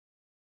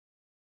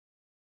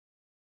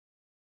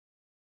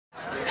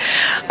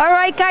All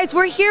right, guys,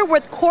 we're here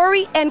with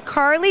Cory and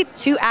Carly,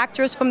 two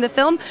actors from the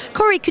film.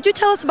 Cory, could you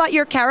tell us about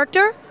your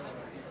character?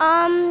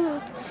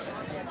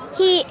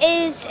 He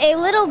is a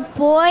little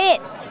boy,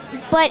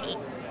 but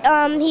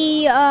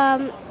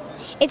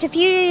it's a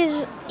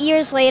few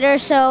years later,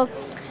 so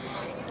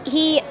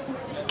he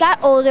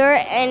got older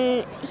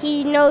and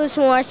he knows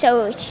more,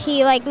 so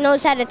he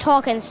knows how to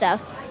talk and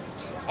stuff.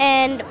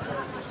 And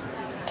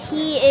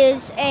he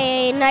is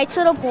a nice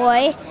little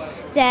boy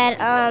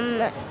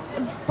that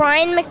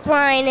Brian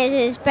McBride is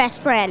his best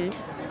friend.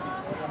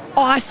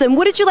 Awesome.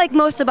 What did you like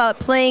most about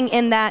playing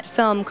in that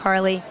film,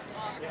 Carly?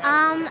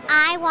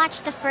 I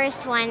watched the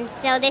first one,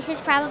 so this is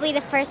probably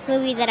the first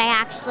movie that I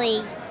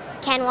actually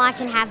can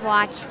watch and have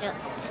watched.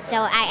 So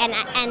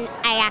I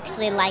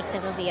actually like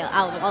the movie a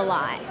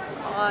lot.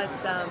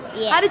 Awesome.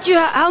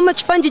 Yeah. How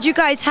much fun did you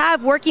guys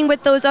have working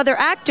with those other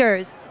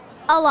actors?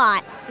 A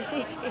lot.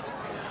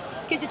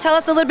 Could you tell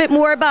us a little bit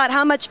more about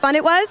how much fun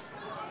it was?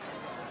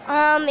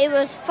 It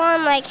was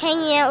fun,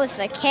 hanging out with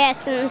the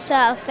cast and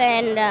stuff,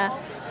 and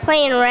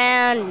playing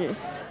around.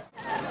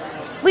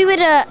 We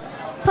would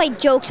play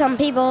jokes on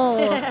people,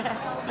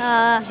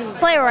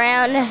 play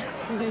around.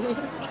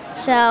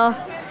 So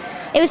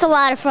it was a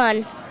lot of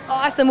fun.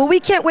 Awesome. Well, we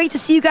can't wait to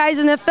see you guys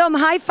in the film.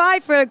 High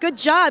five for a good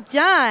job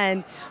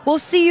done. We'll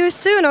see you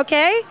soon,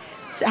 okay?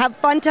 Have a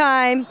fun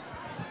time.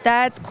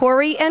 That's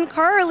Cory and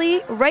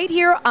Carly right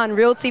here on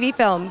Real TV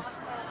Films.